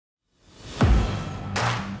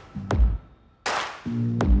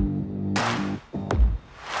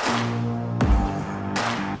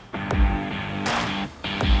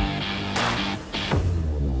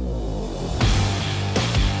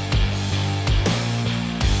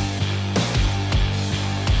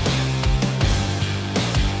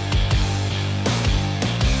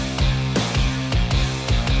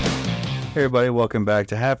Hey everybody, welcome back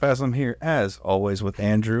to Half-Ass. I'm here as always with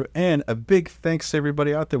Andrew, and a big thanks to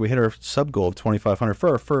everybody out there. We hit our sub goal of 2,500 for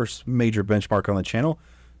our first major benchmark on the channel.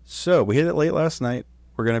 So we hit it late last night.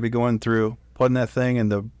 We're going to be going through, putting that thing in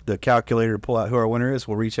the calculator to pull out who our winner is.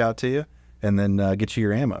 We'll reach out to you and then get you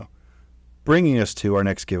your ammo, bringing us to our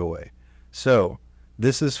next giveaway. So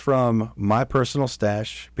this is from my personal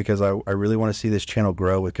stash because I really want to see this channel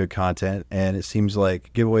grow with good content, and it seems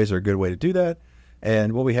like giveaways are a good way to do that.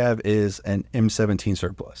 And what we have is an M17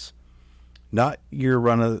 surplus, not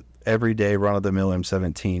your everyday run-of-the-mill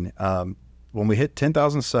M17. When we hit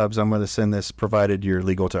 10,000 subs, I'm going to send this, provided you're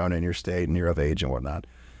legal to own it in your state and you're of age and whatnot.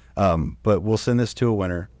 But we'll send this to a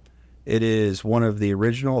winner. It is one of the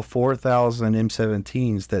original 4,000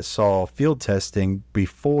 M17s that saw field testing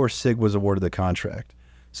before SIG was awarded the contract.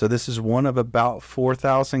 So this is one of about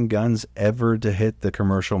 4,000 guns ever to hit the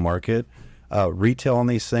commercial market. Retail on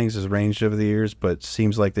these things has ranged over the years, but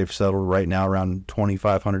seems like they've settled right now around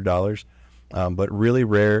 $2,500. But really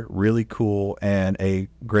rare, really cool, and a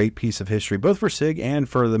great piece of history, both for SIG and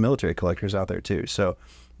for the military collectors out there too. So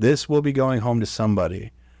this will be going home to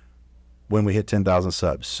somebody when we hit 10,000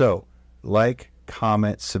 subs. So like,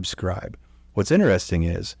 comment, subscribe. What's interesting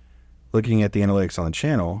is, looking at the analytics on the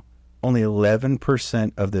channel, only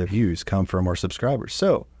 11% of the views come from our subscribers.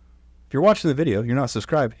 So if you're watching the video, you're not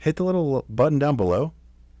subscribed, hit the little button down below,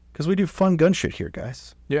 because we do fun gun shit here,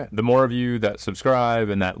 guys. Yeah, the more of you that subscribe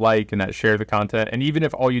and that like and that share the content, and even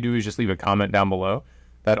if all you do is just leave a comment down below,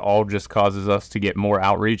 that all just causes us to get more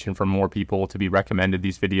outreach and for more people to be recommended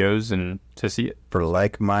these videos and to see it. For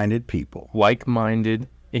like-minded people. Like-minded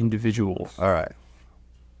individuals. All right.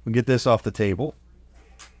 We'll get this off the table.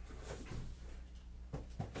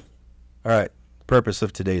 All right. Purpose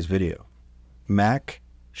of today's video. MAC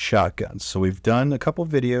shotguns. So we've done a couple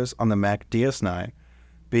videos on the MAC DS9,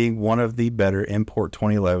 being one of the better import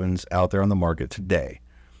 2011s out there on the market today.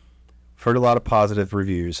 Heard a lot of positive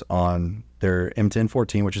reviews on their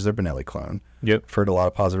M1014, which is their Benelli clone. Yep. Heard a lot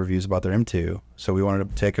of positive reviews about their M2. So we wanted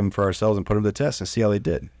to take them for ourselves and put them to the test and see how they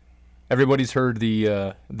did. Everybody's heard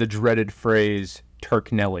the dreaded phrase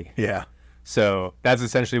Turknelly. Yeah. So that's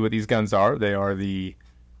essentially what these guns are. They are the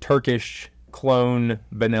Turkish clone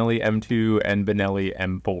Benelli M2 and Benelli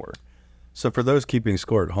M4. So for those keeping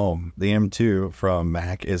score at home, the M2 from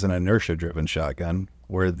MAC is an inertia-driven shotgun,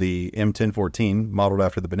 where the M1014, modeled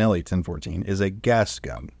after the Benelli 1014, is a gas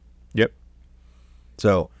gun. Yep.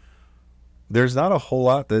 So there's not a whole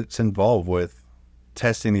lot that's involved with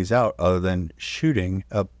testing these out other than shooting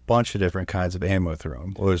a bunch of different kinds of ammo through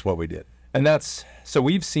them, which is what we did. And so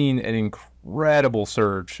we've seen an incredible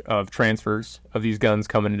surge of transfers of these guns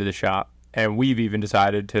coming into the shop, and we've even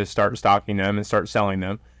decided to start stocking them and start selling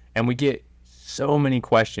them. And we get so many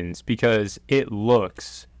questions because it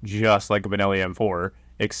looks just like a Benelli M4,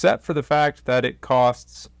 except for the fact that it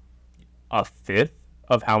costs a fifth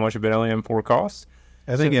of how much a Benelli M4 costs.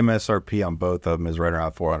 I think MSRP on both of them is right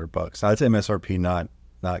around $400. That's MSRP, not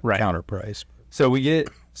right. Counter price. So we get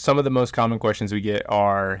some of the most common questions we get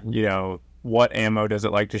are, you know, what ammo does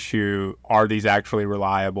it like to shoot? Are these actually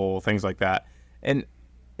reliable? Things like that. And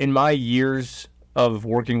in my years of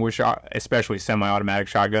working with especially semi-automatic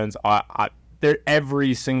shotguns,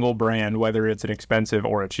 every single brand, whether it's an expensive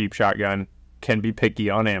or a cheap shotgun, can be picky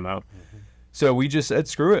on ammo. Mm-hmm. So we just said,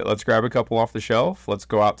 screw it. Let's grab a couple off the shelf. Let's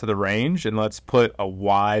go out to the range and let's put a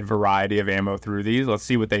wide variety of ammo through these. Let's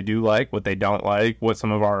see what they do like, what they don't like, what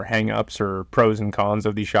some of our hang-ups or pros and cons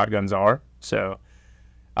of these shotguns are. So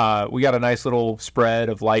we got a nice little spread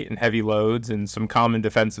of light and heavy loads and some common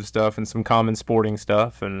defensive stuff and some common sporting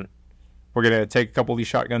stuff. And we're going to take a couple of these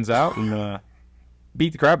shotguns out and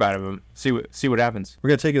beat the crap out of them. See what happens. We're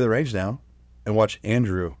going to take you to the range now and watch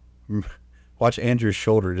Andrew's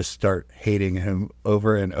shoulder just start hating him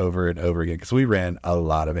over and over and over again, because we ran a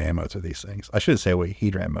lot of ammo to these things. I should say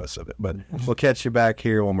he ran most of it, but we'll catch you back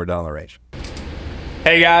here when we're down the range.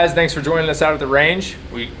 Hey guys, thanks for joining us out at the range.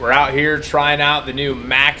 We're out here trying out the new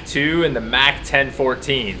MAC 2 and the MAC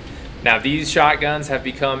 1014. Now these shotguns have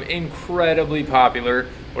become incredibly popular.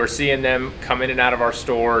 We're seeing them come in and out of our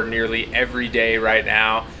store nearly every day right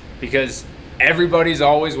now because everybody's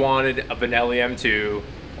always wanted a Benelli M2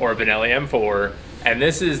 or a Benelli M4, and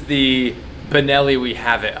this is the Benelli we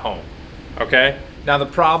have at home, okay? Now the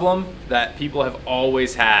problem that people have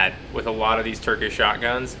always had with a lot of these Turkish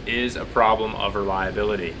shotguns is a problem of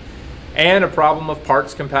reliability and a problem of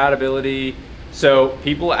parts compatibility. So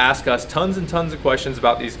people ask us tons and tons of questions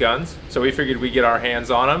about these guns, so we figured we'd get our hands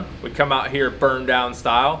on them. We'd come out here burn down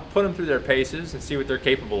style, put them through their paces and see what they're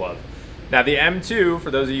capable of. Now the M2, for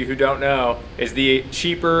those of you who don't know, is the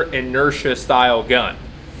cheaper inertia style gun.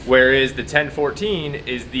 whereas the 1014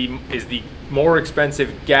 is the more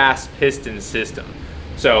expensive gas piston system.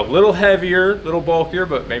 So a little heavier, a little bulkier,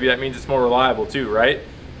 but maybe that means it's more reliable too, right?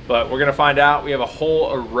 But we're gonna find out. We have a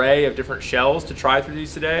whole array of different shells to try through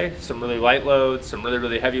these today. Some really light loads, some really,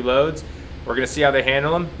 really heavy loads. We're gonna see how they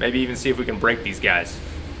handle them, maybe even see if we can break these guys.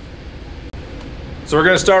 So we're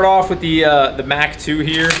gonna start off with the MAC 2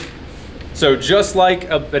 here. So just like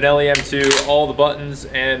a Benelli M2, all the buttons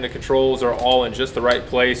and the controls are all in just the right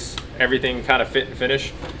place. Everything kind of fit and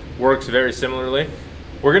finish, works very similarly.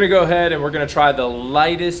 We're gonna go ahead and we're gonna try the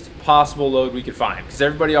lightest possible load we could find, because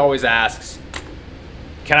everybody always asks,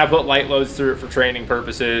 can I put light loads through it for training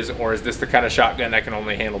purposes, or is this the kind of shotgun that can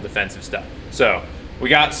only handle defensive stuff? So we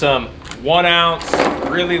got some 1 ounce,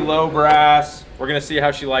 really low brass. We're gonna see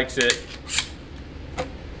how she likes it.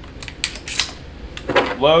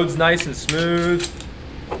 Loads nice and smooth.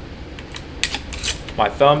 My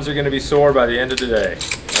thumbs are gonna be sore by the end of the day,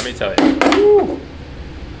 let me tell you. Woo.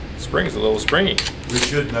 Spring's a little springy. We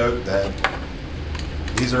should note that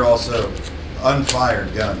these are also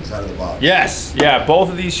unfired guns out of the box. Yes, yeah,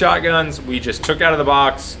 both of these shotguns we just took out of the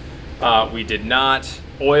box. We did not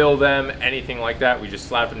oil them, anything like that. We just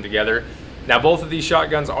slapped them together. Now both of these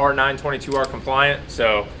shotguns are 922R compliant,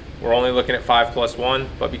 so we're only looking at 5+1,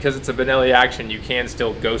 but because it's a Benelli Action, you can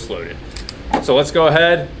still ghost load it. So let's go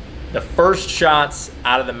ahead. The first shots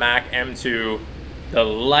out of the MAC M2, the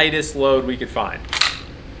lightest load we could find.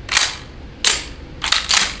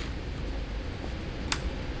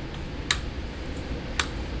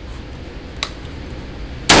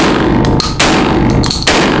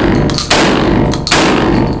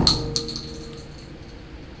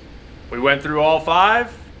 We went through all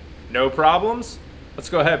 5, no problems. Let's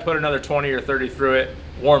go ahead and put another 20 or 30 through it,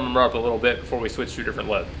 warm them up a little bit before we switch to a different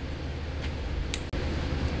load.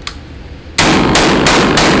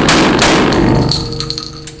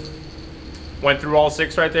 Went through all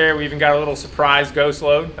 6 right there. We even got a little surprise ghost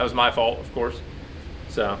load. That was my fault, of course.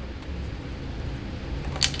 So.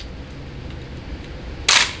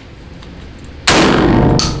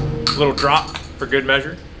 A little drop for good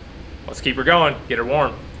measure. Let's keep her going, get her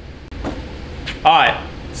warm. All right,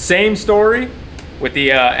 same story with the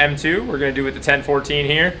M2. We're gonna do with the 1014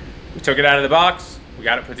 here. We took it out of the box, we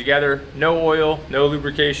got it put together, no oil, no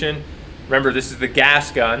lubrication. Remember, this is the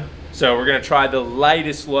gas gun, so we're gonna try the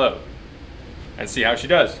lightest load and see how she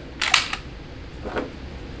does.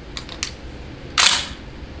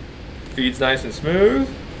 Feeds nice and smooth.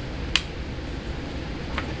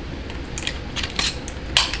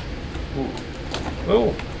 Ooh.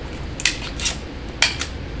 Oh,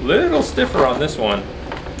 little stiffer on this one.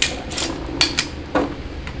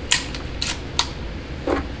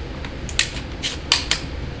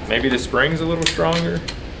 Maybe the spring's a little stronger.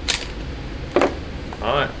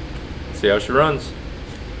 All right, see how she runs.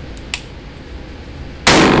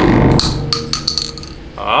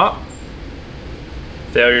 Ah,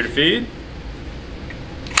 failure to feed.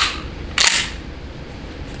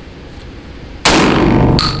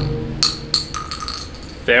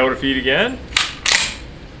 Fail to feed again.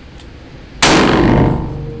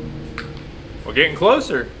 We're getting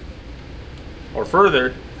closer, or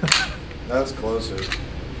further. That's closer.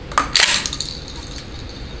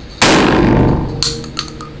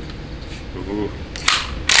 Ooh.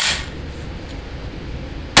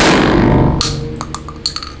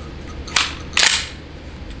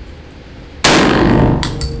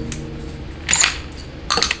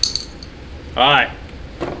 All right,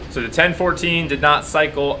 so the 1014 did not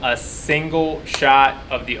cycle a single shot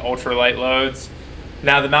of the ultralight loads.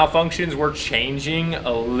 Now the malfunctions were changing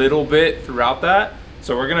a little bit throughout that.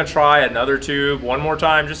 So we're gonna try another tube one more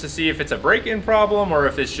time just to see if it's a break-in problem or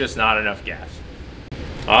if it's just not enough gas.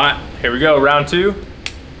 All right, here we go, round 2.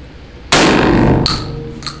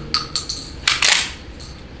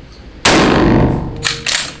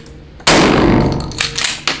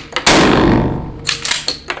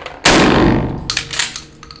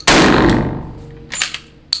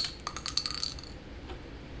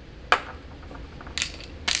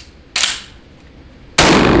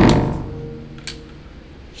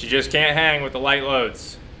 She just can't hang with the light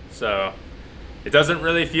loads. So it doesn't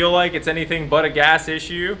really feel like it's anything but a gas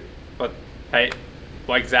issue, but hey,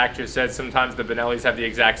 like Zach just said, sometimes the Benellis have the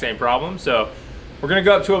exact same problem. So we're gonna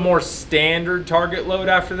go up to a more standard target load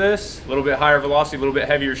after this, a little bit higher velocity, a little bit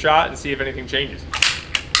heavier shot, and see if anything changes.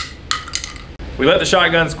 We let the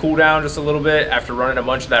shotguns cool down just a little bit after running a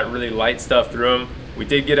bunch of that really light stuff through them. We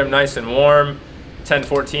did get them nice and warm.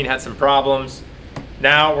 1014 had some problems.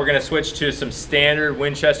 Now we're gonna switch to some standard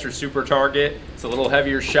Winchester Super Target. It's a little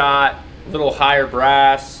heavier shot, a little higher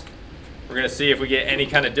brass. We're gonna see if we get any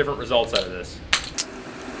kind of different results out of this.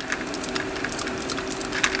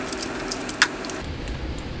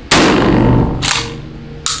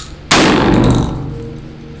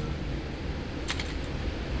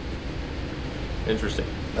 Interesting.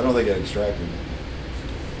 I don't think it extracted.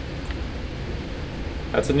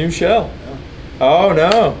 That's a new shell. Yeah. Oh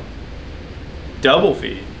no. Double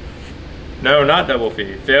feed. No, not double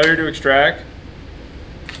feed. Failure to extract.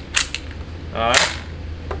 Alright.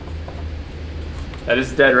 That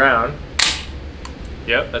is a dead round.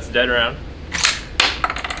 Yep, that's a dead round.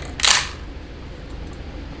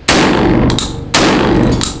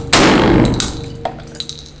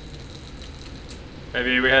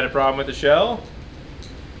 Maybe we had a problem with the shell.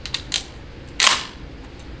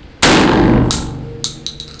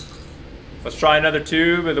 Let's try another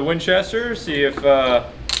tube of the Winchester, see if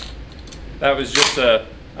that was just an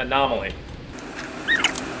anomaly.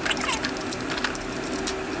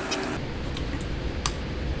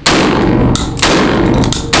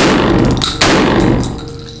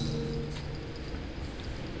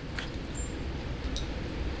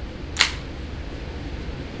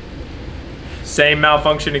 Same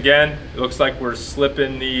malfunction again. It looks like we're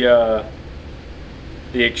slipping the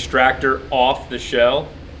extractor off the shell.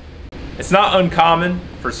 It's not uncommon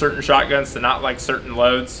for certain shotguns to not like certain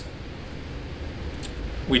loads.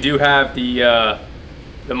 We do have the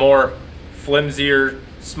more flimsier,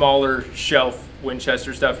 smaller shelf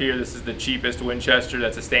Winchester stuff here. This is the cheapest Winchester.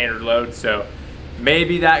 That's a standard load, so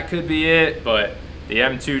maybe that could be it, but the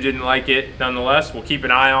M2 didn't like it nonetheless. We'll keep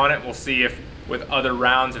an eye on it. We'll see if with other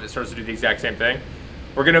rounds if it starts to do the exact same thing.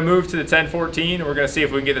 We're gonna move to the 1014 and we're gonna see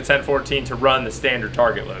if we can get the 1014 to run the standard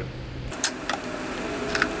target load.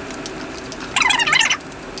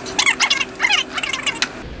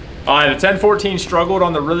 All right, the 1014 struggled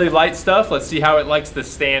on the really light stuff. Let's see how it likes the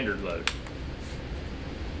standard load.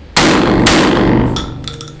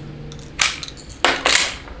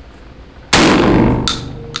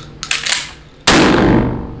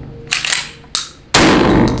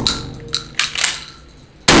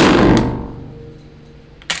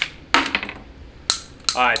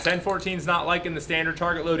 All right, 1014's not liking the standard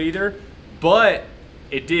target load either, but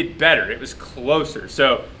it did better. It was closer.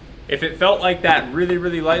 So if it felt like that really,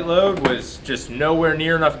 really light load was just nowhere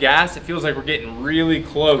near enough gas, it feels like we're getting really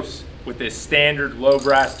close with this standard low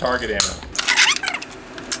brass target ammo.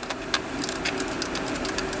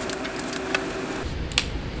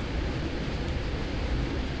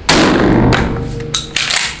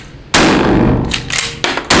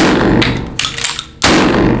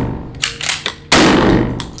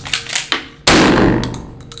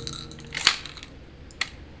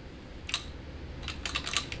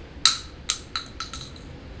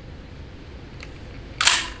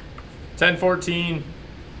 .1014,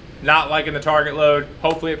 not liking the target load.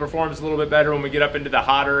 Hopefully it performs a little bit better when we get up into the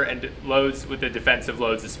hotter and loads with the defensive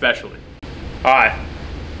loads especially. All right,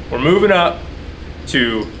 we're moving up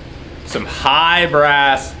to some high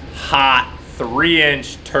brass, hot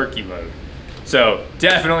 3-inch turkey load. So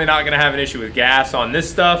definitely not gonna have an issue with gas on this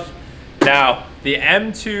stuff. Now, the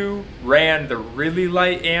M2 ran the really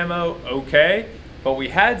light ammo okay, but we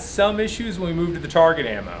had some issues when we moved to the target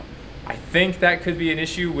ammo. I think that could be an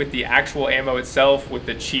issue with the actual ammo itself with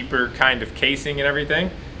the cheaper kind of casing and everything,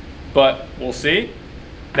 but we'll see.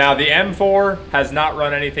 Now the M4 has not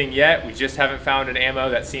run anything yet. We just haven't found an ammo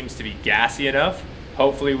that seems to be gassy enough.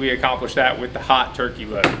 Hopefully we accomplish that with the hot turkey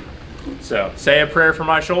load. So say a prayer for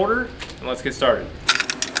my shoulder and let's get started.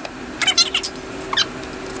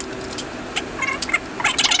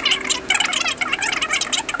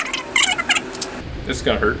 This is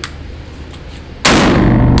gonna hurt.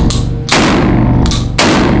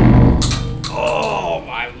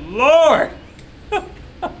 Lord!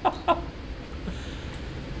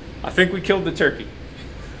 I think we killed the turkey.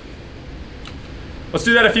 Let's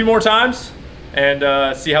do that a few more times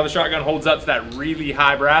and see how the shotgun holds up to that really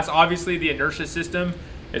high brass. Obviously the inertia system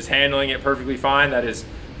is handling it perfectly fine. That is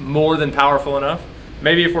more than powerful enough.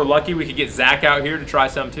 Maybe if we're lucky we could get Zack out here to try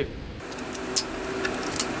some too.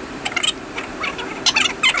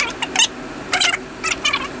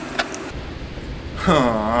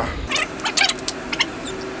 Huh.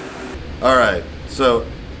 All right, so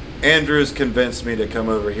Andrew's convinced me to come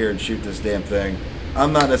over here and shoot this damn thing.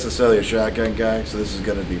 I'm not necessarily a shotgun guy, so this is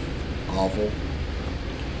gonna be awful.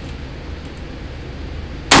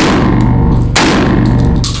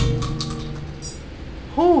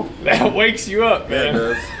 Whew, that wakes you up, man.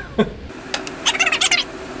 Yeah, it does.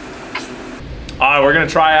 All right, we're gonna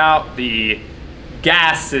try out the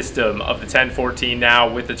gas system of the 1014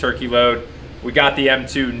 now with the turkey load. We got the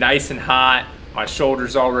M2 nice and hot. My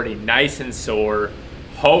shoulder's already nice and sore.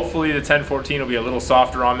 Hopefully the 1014 will be a little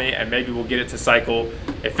softer on me and maybe we'll get it to cycle.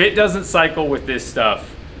 If it doesn't cycle with this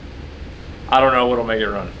stuff, I don't know what'll make it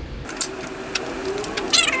run.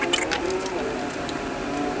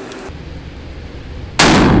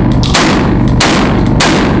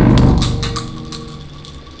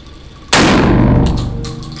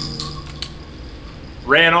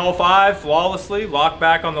 all 5 flawlessly, locked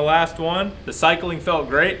back on the last one. The cycling felt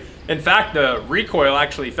great. In fact, the recoil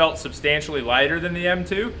actually felt substantially lighter than the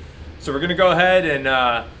M2. So we're gonna go ahead and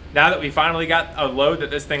now that we finally got a load that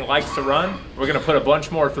this thing likes to run, we're gonna put a bunch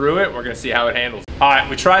more through it. We're gonna see how it handles. All right,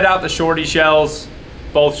 we tried out the shorty shells.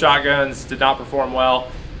 Both shotguns did not perform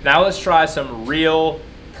well. Now let's try some real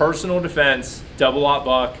personal defense double-aught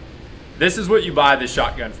buck. This is what you buy this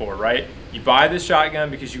shotgun for, right? You buy this shotgun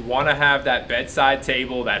because you want to have that bedside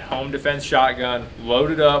table, that home defense shotgun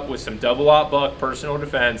loaded up with some double-aught buck personal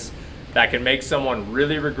defense that can make someone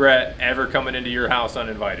really regret ever coming into your house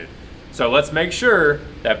uninvited. So let's make sure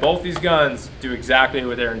that both these guns do exactly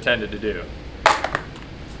what they're intended to do.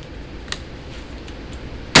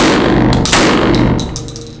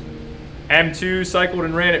 M2 cycled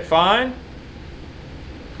and ran it fine.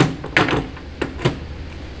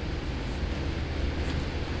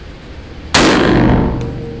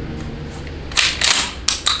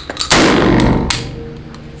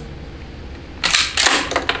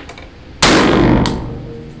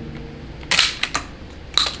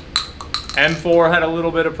 M4 had a little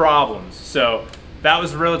bit of problems. So that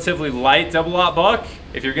was a relatively light double-aught buck.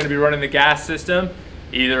 If you're gonna be running the gas system,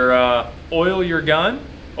 either oil your gun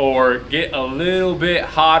or get a little bit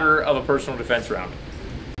hotter of a personal defense round.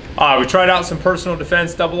 We tried out some personal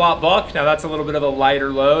defense double-aught buck. Now that's a little bit of a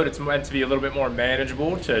lighter load. It's meant to be a little bit more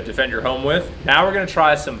manageable to defend your home with. Now we're gonna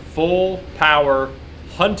try some full power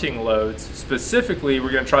hunting loads. Specifically,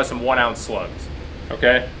 we're gonna try some 1-ounce slugs,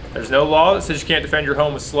 okay? There's no law that says you can't defend your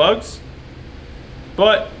home with slugs,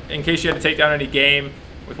 but in case you had to take down any game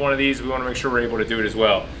with one of these, we wanna make sure we're able to do it as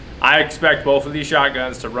well. I expect both of these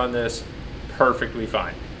shotguns to run this perfectly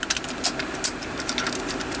fine.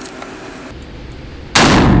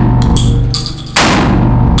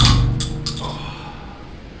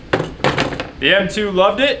 The M2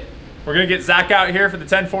 loved it. We're gonna get Zack out here for the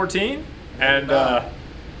 1014 and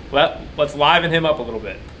let's liven him up a little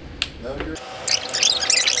bit.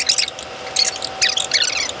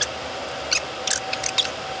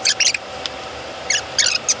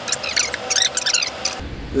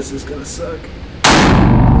 This is gonna suck.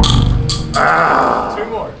 2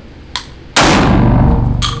 more.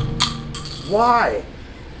 Why?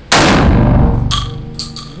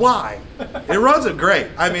 Why? It runs it great.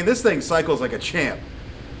 I mean, this thing cycles like a champ.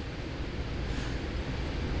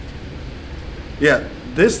 Yeah,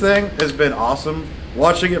 this thing has been awesome.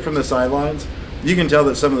 Watching it from the sidelines, you can tell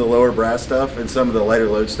that some of the lower brass stuff and some of the lighter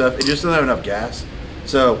load stuff, it just doesn't have enough gas.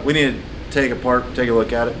 So we need to take a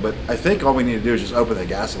look at it. But I think all we need to do is just open the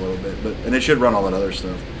gas a little bit, and it should run all that other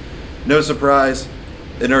stuff. No surprise,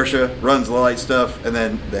 Inertia runs the light stuff, and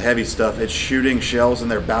then the heavy stuff, it's shooting shells and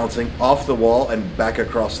they're bouncing off the wall and back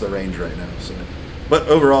across the range right now. So, but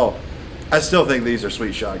overall, I still think these are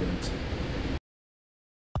sweet shotguns.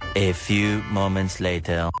 A few moments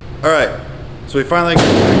later. All right, so we finally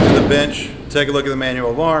get to the bench, take a look at the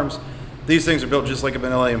manual of arms. These things are built just like a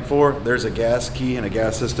vanilla M4. There's a gas key and a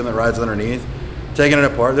gas system that rides underneath. Taking it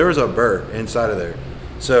apart, there was a burr inside of there.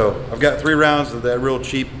 So I've got 3 rounds of that real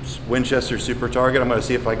cheap Winchester Super Target. I'm gonna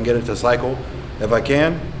see if I can get it to cycle. If I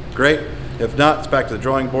can, great. If not, it's back to the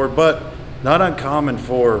drawing board, but not uncommon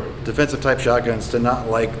for defensive type shotguns to not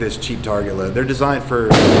like this cheap target load. They're designed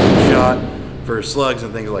for shot, for slugs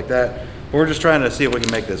and things like that. But we're just trying to see if we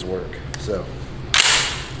can make this work, so.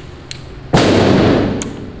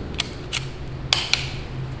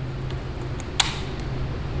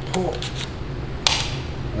 Pull.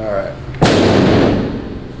 All right.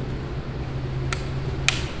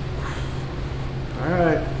 All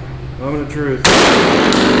right, moment of truth.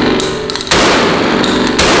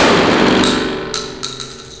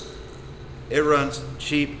 It runs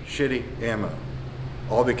cheap, shitty ammo.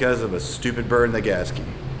 All because of a stupid burr in the gas key.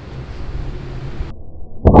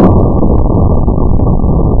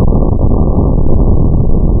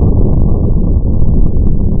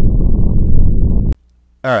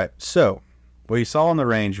 All right, so what you saw on the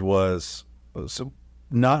range was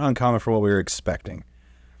not uncommon for what we were expecting.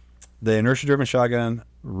 The inertia-driven shotgun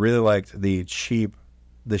really liked the cheap,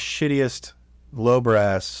 the shittiest low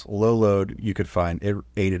brass, low load you could find. It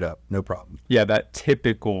ate it up, no problem. Yeah, that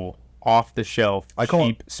typical off-the-shelf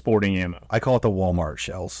cheap sporting ammo. I call it the Walmart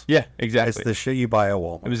shells. Yeah, exactly. It's the shit you buy at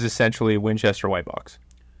Walmart. It was essentially a Winchester white box.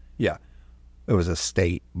 Yeah, it was a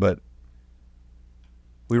state, but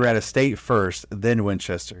we were at a state first, then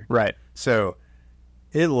Winchester. Right. So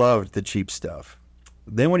it loved the cheap stuff.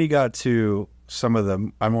 Then when you got to some of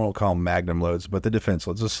the, I won't call them magnum loads, but the defense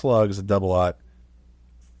loads, the slugs, the double-aught,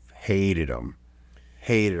 hated them.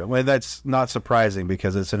 Hated them. Well, that's not surprising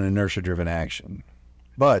because it's an inertia-driven action.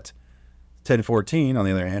 But 1014, on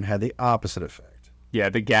the other hand, had the opposite effect. Yeah,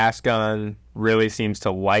 the gas gun really seems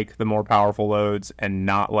to like the more powerful loads and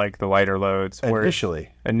not like the lighter loads.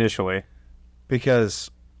 Initially. Because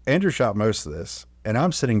Andrew shot most of this, and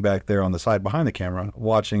I'm sitting back there on the side behind the camera,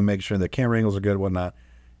 watching, making sure the camera angles are good and whatnot.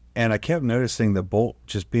 And I kept noticing the bolt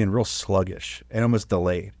just being real sluggish and almost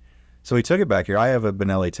delayed. So we took it back here. I have a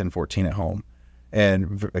Benelli 1014 at home.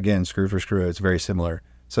 And again, screw for screw, it's very similar.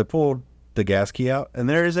 So I pulled the gas key out, and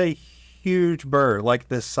there is a huge burr, like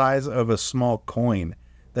the size of a small coin,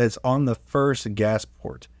 that's on the first gas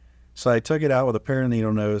port. So I took it out with a pair of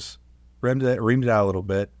needle nose, reamed it out a little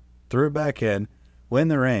bit, threw it back in, went in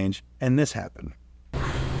the range, and this happened. All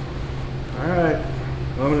right,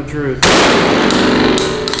 moment of truth.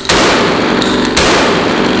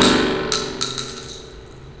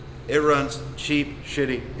 It runs cheap,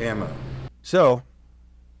 shitty ammo. So,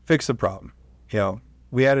 fix the problem. You know,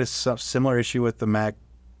 we had a similar issue with the MAC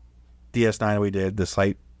DS9 we did. The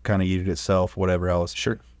sight kind of yeeted itself, whatever else.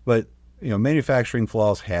 Sure. But, you know, manufacturing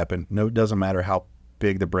flaws happen. No, it doesn't matter how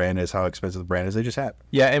big the brand is, how expensive the brand is. They just happen.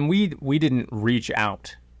 Yeah, and we didn't reach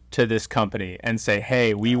out to this company and say,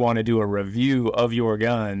 hey, we want to do a review of your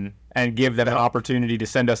gun and give them an opportunity to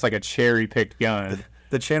send us like a cherry-picked gun.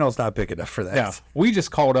 The channel's not big enough for that. Yeah, we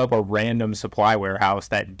just called up a random supply warehouse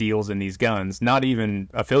that deals in these guns, not even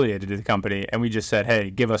affiliated to the company, and we just said, hey,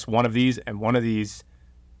 give us one of these and one of these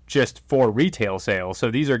just for retail sale.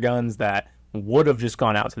 So these are guns that would have just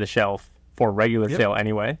gone out to the shelf for regular sale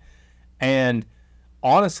anyway. And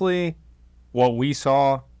honestly, what we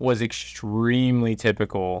saw was extremely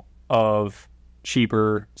typical of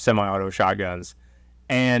cheaper semi-auto shotguns.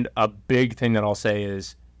 And a big thing that I'll say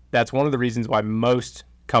is that's one of the reasons why most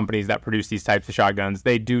companies that produce these types of shotguns,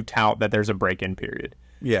 they do tout that there's a break-in period.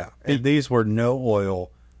 Yeah, and these were no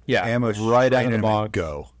oil. Yeah, ammo right out of the in box.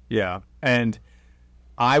 Go. Yeah, and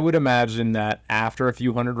I would imagine that after a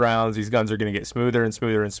few hundred rounds, these guns are going to get smoother and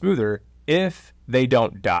smoother and smoother if they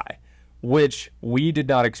don't die, which we did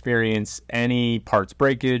not experience any parts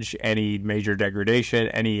breakage, any major degradation,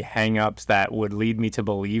 any hang-ups that would lead me to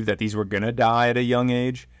believe that these were going to die at a young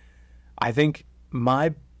age. I think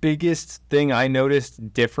my biggest thing I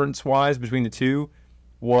noticed difference-wise between the two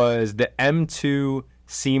was the M2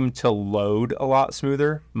 seemed to load a lot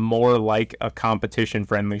smoother, more like a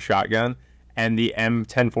competition-friendly shotgun, and the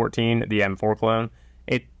M1014, the M4 clone,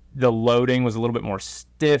 the loading was a little bit more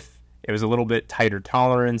stiff. It was a little bit tighter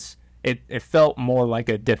tolerance. It felt more like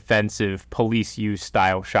a defensive police use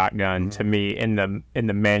style shotgun to me in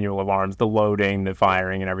the manual of arms, the loading, the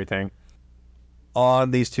firing, and everything. On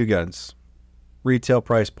these two guns, retail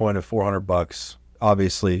price point of $400.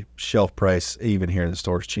 Obviously, shelf price even here in the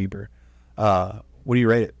store is cheaper. What do you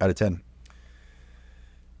rate it out of 10?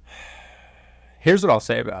 Here's what I'll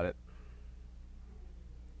say about it.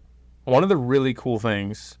 One of the really cool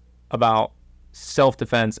things about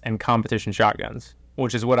self-defense and competition shotguns,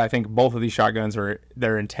 which is what I think both of these shotguns are,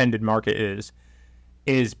 their intended market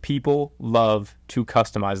is people love to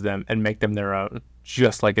customize them and make them their own,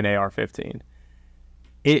 just like an AR-15.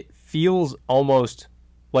 It feels almost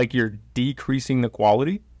like you're decreasing the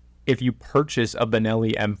quality if you purchase a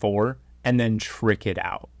Benelli M4 and then trick it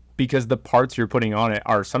out, because the parts you're putting on it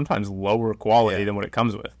are sometimes lower quality than what it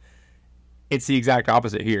comes with. It's the exact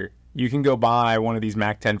opposite here. You can go buy one of these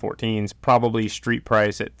MAC 1014s, probably street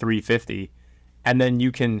price at $350, and then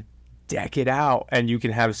you can deck it out and you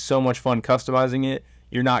can have so much fun customizing it.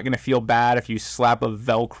 You're not going to feel bad if you slap a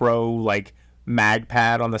Velcro like mag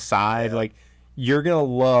pad on the side. Like, you're going to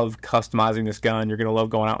love customizing this gun. You're going to love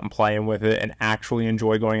going out and playing with it and actually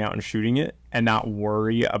enjoy going out and shooting it and not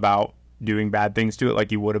worry about doing bad things to it like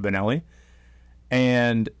you would a Benelli.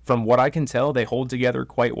 And from what I can tell, they hold together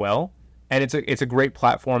quite well. And it's a great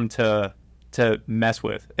platform to mess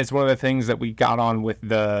with. It's one of the things that we got on with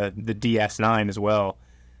the DS9 as well.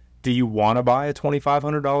 Do you want to buy a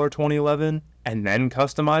 $2,500 2011 and then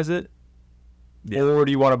customize it? Yeah. Or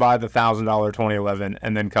do you want to buy the $1,000 2011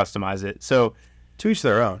 and then customize it? So, to each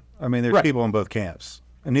their own. I mean, there's people in both camps,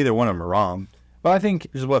 and neither one of them are wrong. But I think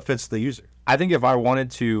this is what fits the user. I think if I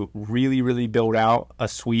wanted to really, really build out a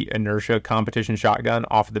sweet Inertia competition shotgun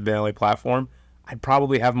off of the Benelli platform, I'd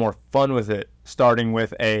probably have more fun with it starting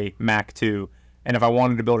with a MAC 2. And if I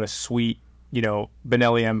wanted to build a sweet, Benelli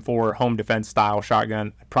M4 home defense style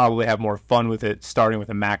shotgun, I'd probably have more fun with it starting with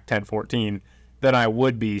a MAC 1014 than I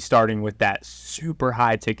would be starting with that super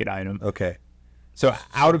high ticket item. Okay. So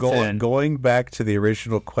out of 10. Going back to the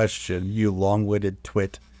original question, you long-witted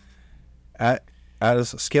twit, at a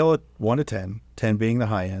scale of 1 to 10, 10 being the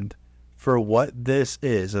high end, for what this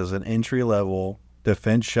is as an entry-level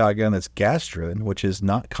defense shotgun that's gas driven, which is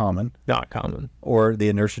not common, or the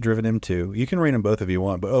inertia driven M2. You can rate them both if you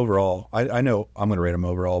want, but overall, I know I'm going to rate them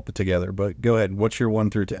overall put together. But go ahead. What's your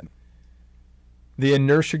 1 through 10? The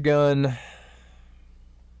inertia gun,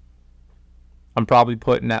 I'm probably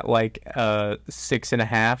putting at like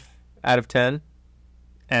 6.5 out of 10,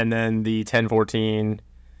 and then the 1014,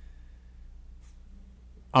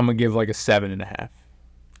 I'm gonna give like a 7.5.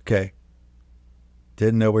 Okay.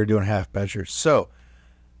 Didn't know we were doing half measures. So,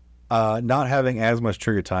 not having as much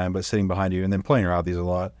trigger time, but sitting behind you and then playing around these a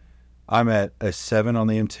lot, I'm at a 7 on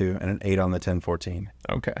the M2 and an 8 on the 1014.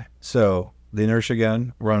 Okay. So, the inertia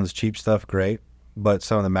gun runs cheap stuff great, but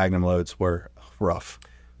some of the Magnum loads were rough.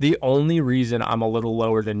 The only reason I'm a little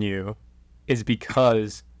lower than you is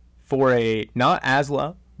because for a, not as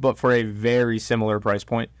low, but for a very similar price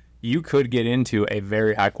point, you could get into a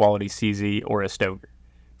very high quality CZ or a Stoker,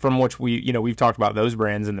 from which we've talked about those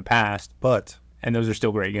brands in the past, and those are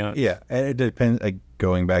still great guns. Yeah, and it depends.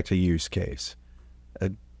 Going back to use case,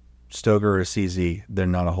 a Stoker or a CZ, there's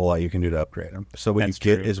not a whole lot you can do to upgrade them. So what you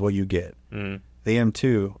get is what you get. The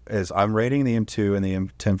M2 is, I'm rating the M2 and the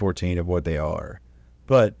M1014 of what they are,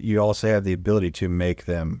 but you also have the ability to make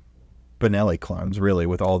them Benelli clones, really,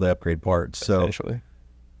 with all the upgrade parts. So essentially,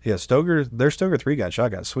 yeah, their Stoker 3-gun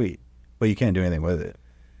shotgun, sweet, but you can't do anything with it.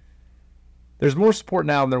 There's more support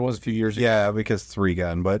now than there was a few years ago. Yeah, because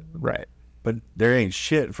 3-gun, but right. But there ain't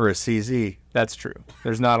shit for a CZ. That's true.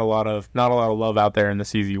 There's not a lot of love out there in the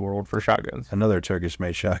CZ world for shotguns. Another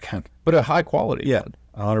Turkish-made shotgun, but a high quality. Yeah,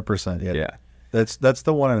 100%. Yeah, yeah. That's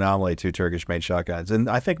the one anomaly to Turkish-made shotguns, and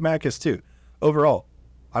I think MAC is too. Overall,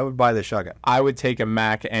 I would buy this shotgun. I would take a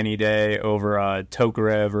MAC any day over a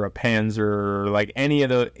Tokarev or a Panzer, or like any of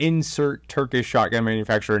the insert Turkish shotgun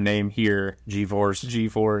manufacturer name here. G-Force.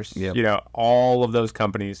 Yep. All of those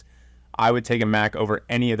companies. I would take a MAC over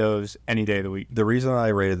any of those any day of the week. The reason I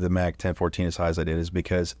rated the MAC 1014 as high as I did is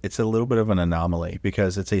because it's a little bit of an anomaly,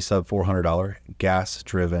 because it's a sub $400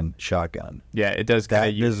 gas-driven shotgun. Yeah, it does.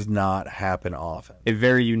 That does not happen often. It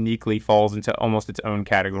very uniquely falls into almost its own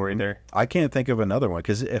category there. I can't think of another one,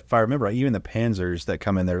 because if I remember, even the Panzers that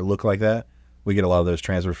come in there look like that. We get a lot of those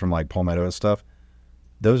transfers from like Palmetto and stuff.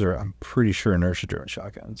 Those are, I'm pretty sure, inertia-driven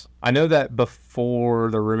shotguns. I know that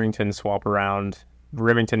before the Remington swap around,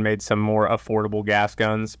 Remington made some more affordable gas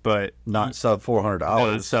guns, but not sub $400.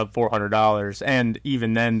 Not sub $400, and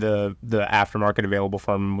even then, the aftermarket available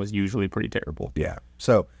from them was usually pretty terrible. Yeah.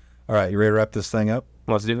 So, all right, you ready to wrap this thing up?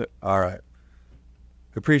 Let's do it. All right.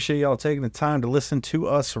 We appreciate y'all taking the time to listen to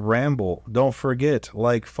us ramble. Don't forget,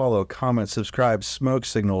 like, follow, comment, subscribe, smoke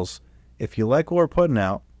signals. If you like what we're putting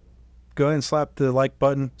out, go ahead and slap the like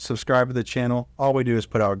button, subscribe to the channel. All we do is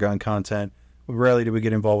put out gun content. Rarely do we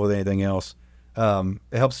get involved with anything else. It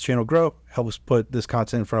helps the channel grow, helps put this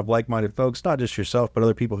content in front of like-minded folks, not just yourself, but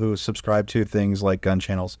other people who subscribe to things like gun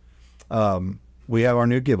channels. We have our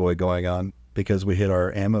new giveaway going on because we hit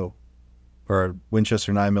our ammo, or our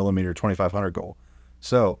Winchester 9mm 2500 goal.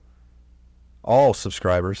 So all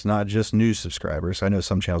subscribers, not just new subscribers, I know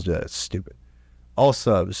some channels do that, it's stupid. All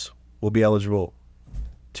subs will be eligible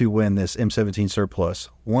to win this M17 surplus,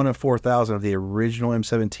 one of 4,000 of the original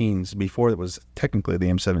M17s before it was technically the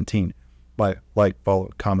M17. By like, follow,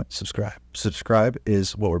 comment, subscribe. Subscribe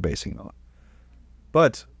is what we're basing it on.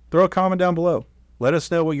 But throw a comment down below. Let us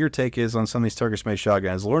know what your take is on some of these Turkish-made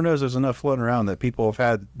shotguns. Lord knows there's enough floating around that people have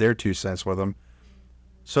had their 2 cents with them.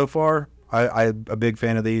 So far, I'm a big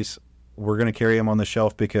fan of these. We're going to carry them on the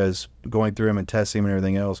shelf because going through them and testing them and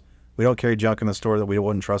everything else, we don't carry junk in the store that we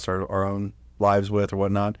wouldn't trust our own lives with or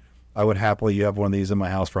whatnot. I would happily have one of these in my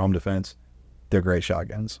house for home defense. They're great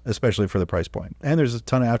shotguns, especially for the price point. And there's a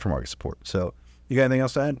ton of aftermarket support. So, you got anything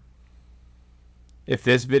else to add? If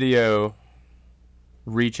this video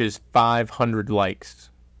reaches 500 likes,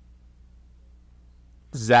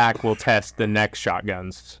 Zach will test the next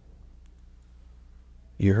shotguns.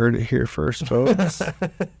 You heard it here first, folks.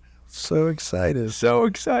 So excited. So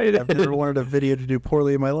excited. I've never wanted a video to do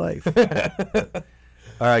poorly in my life.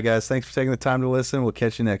 All right, guys. Thanks for taking the time to listen. We'll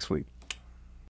catch you next week.